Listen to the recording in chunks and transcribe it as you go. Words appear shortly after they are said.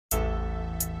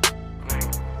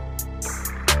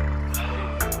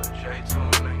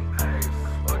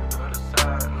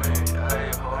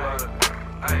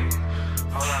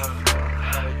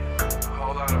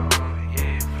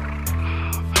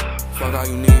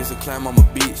you niggas to claim I'm a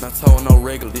bitch. Not told no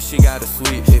regular, this shit gotta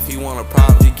switch. If he want a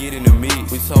problem, just get in the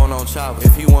mix. We told on chopper,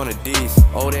 if he want a diss.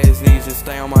 Old ass niggas just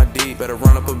stay on my dick. Better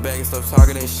run up a bag and stop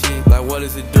talking that shit. Like what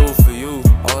does it do for you?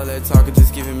 All of that talking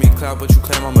just giving me clout, but you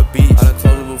claim I'm a bitch. I done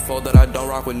told you before that I don't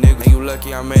rock with niggas. And you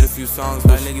lucky I made a few songs,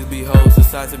 but niggas be hoes,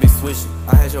 decide to be switching.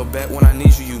 I had your back when I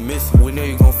need you, you missing. We know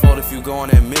you gon' fold if you go on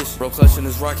that mission. Bro clutching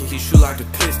his rocket, he shoot like the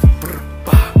pistol.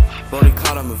 Brody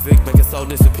caught him a Vic, make his soul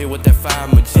disappear with that fire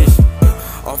magician.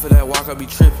 Off of that walk, I be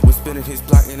trippin'. We spinning his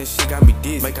block and this shit got me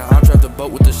dizzy. Make I trap the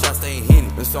boat with the shots, they ain't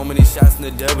hitting. There's so many shots in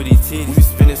the WD titties. We be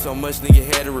spinning so much, nigga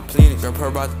had to replenish. Grab her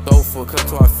by the throat for a cut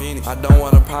till I finish. I don't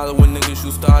want a problem with niggas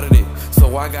who started it,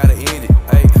 so I gotta end it.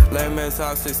 Ayy, let man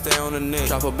toxic, stay on the neck.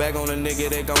 Drop a bag on a nigga,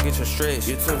 they gon' get your stretch.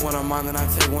 You took one of mine, then I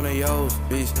take one of yours,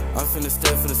 bitch. I'm finna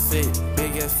step for the set.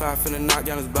 Big ass fire finna knock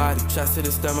down his body. Shots to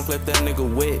the stomach, left that nigga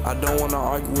wet. I don't wanna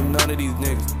argue with none of these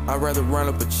niggas. I'd rather run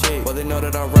up a check. But they know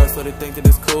that I rap, so they think that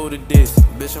it's cool to diss.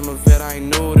 Bitch, I'm a vet, I ain't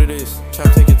new to this. Try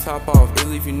to take your top off,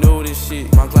 really if you knew this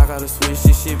shit. My Glock gotta switch,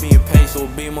 this shit being patient. So a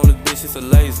beam on this bitch, it's a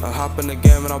laser. I hop in the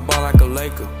game and I ball like a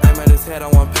Laker. Aim at his head, I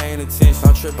want paying attention.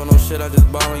 I'm tripping on shit, I just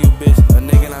ball on you, bitch. A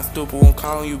nigga not stupid, won't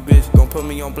call on you, bitch. Gon' put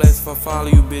me on blast if I follow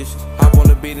you, bitch. Hop on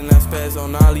the beat and I spaz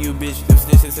on all of you, bitch. Them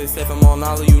stitches say safe, I'm on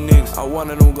all of you niggas. I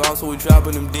wanted them gone, so we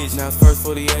dropping them ditches. Now it's first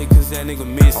 48, cause that nigga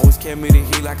missed. Always kept me the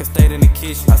heat like I stayed in the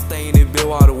kitchen. I stay in it,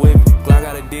 build all the whip. Glock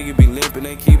gotta dig it, be limping.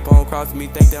 They keep on crossing me,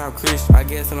 think that I'm Christian. I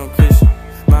guess that I'm Christian.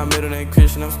 My middle name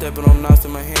Christian, I'm stepping on knots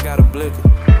in my hand, got a blicker.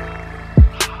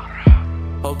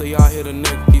 Hope they all hear the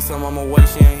nigga. He some on my way,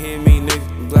 she ain't hear me,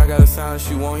 nigga. Glock got a sound,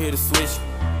 she won't hear the switch.